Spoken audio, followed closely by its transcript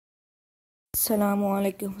Assalamu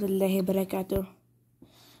alaikum warahmatullahi wabarakatuh.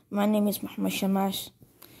 My name is Mohammed Shamas.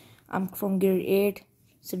 I'm from grade 8,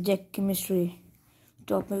 subject chemistry.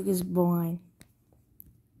 Topic is brine.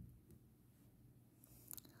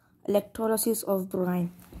 Electrolysis of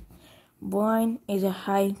brine. Brine is a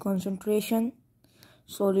high concentration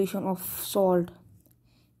solution of salt,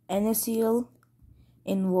 NaCl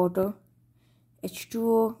in water,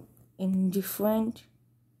 H2O in different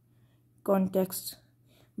contexts.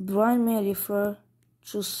 Brine may refer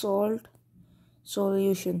to salt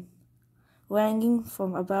solution ranging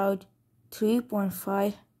from about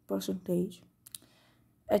 3.5%.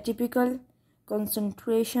 A typical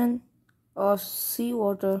concentration of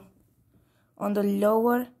seawater on the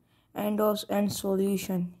lower end of end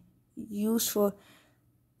solution used for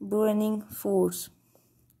brining foods,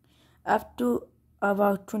 up to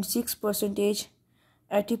about 26%.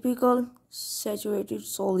 A typical saturated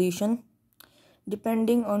solution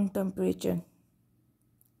depending on temperature.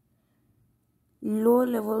 Low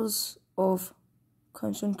levels of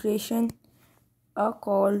concentration are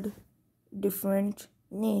called different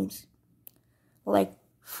names like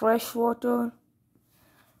fresh water,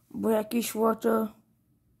 brackish water,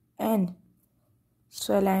 and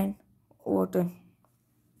saline water.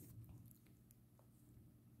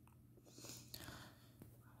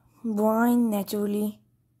 Brine naturally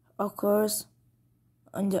occurs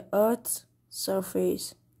on the Earth's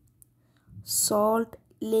surface. Salt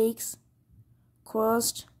lakes,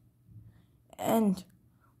 crust, and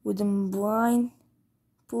within brine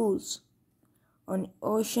pools on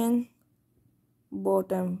ocean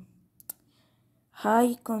bottom.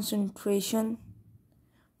 High concentration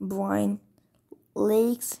brine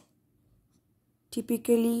lakes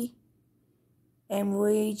typically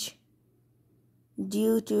emerge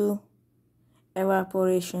due to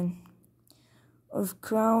evaporation of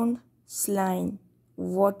ground saline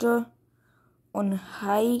water on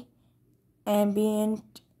high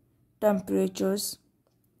ambient temperatures.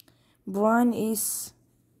 Brine is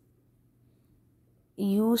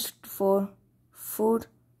used for food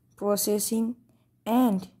processing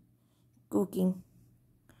and cooking,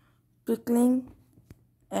 pickling,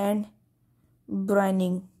 and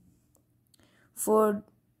brining, for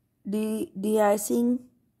de-icing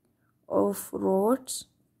of roads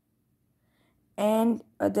and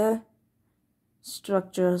other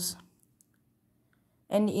structures,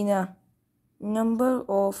 and in a number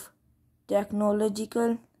of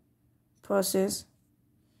technological processes.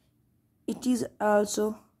 It is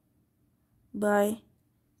also by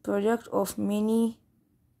product of many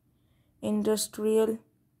industrial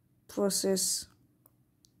processes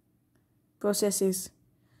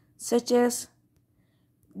such as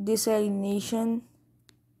desalination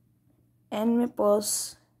and may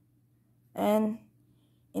pose an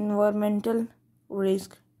environmental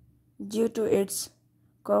risk due to its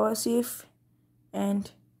corrosive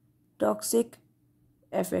and toxic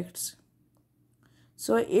effects.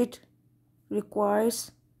 So it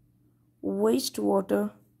requires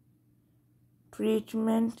wastewater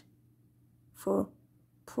treatment for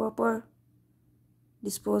proper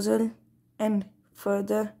disposal and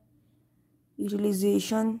further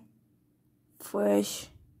utilization, fresh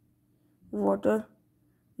water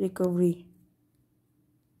recovery.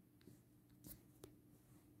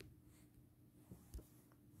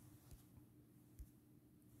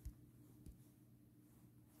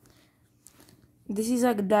 This is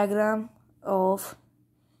a diagram of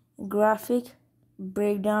graphic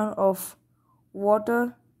breakdown of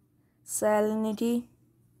water salinity,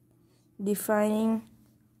 defining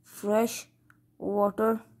fresh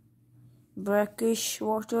water, brackish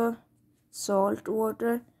water, salt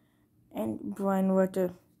water, and brine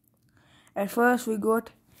water. At first we got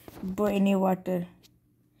briny water,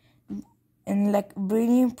 and like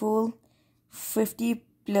briny pool 50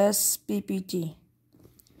 plus ppt.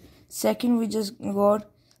 Second, we just got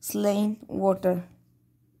saline water,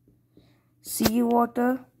 sea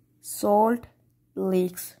water, salt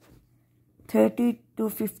lakes 30 to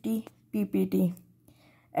 50 ppt.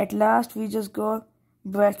 At last, we just got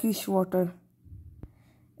brackish water,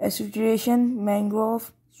 acidification,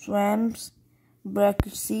 mangrove swamps,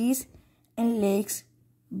 brackish seas, and lakes,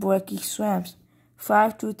 brackish swamps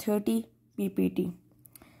 5 to 30 ppt.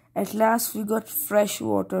 At last, we got fresh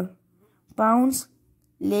water, ponds,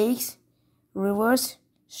 lakes, rivers,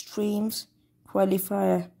 streams,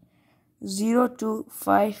 qualifier 0 to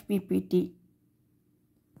 5 ppt.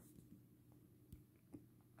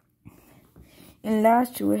 In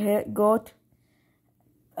last, we got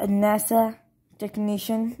a NASA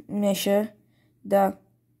technician measure the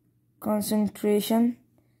concentration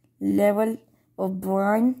level of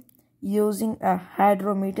brine using a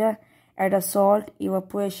hydrometer at a salt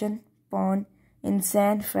evaporation pond in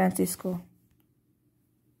San Francisco.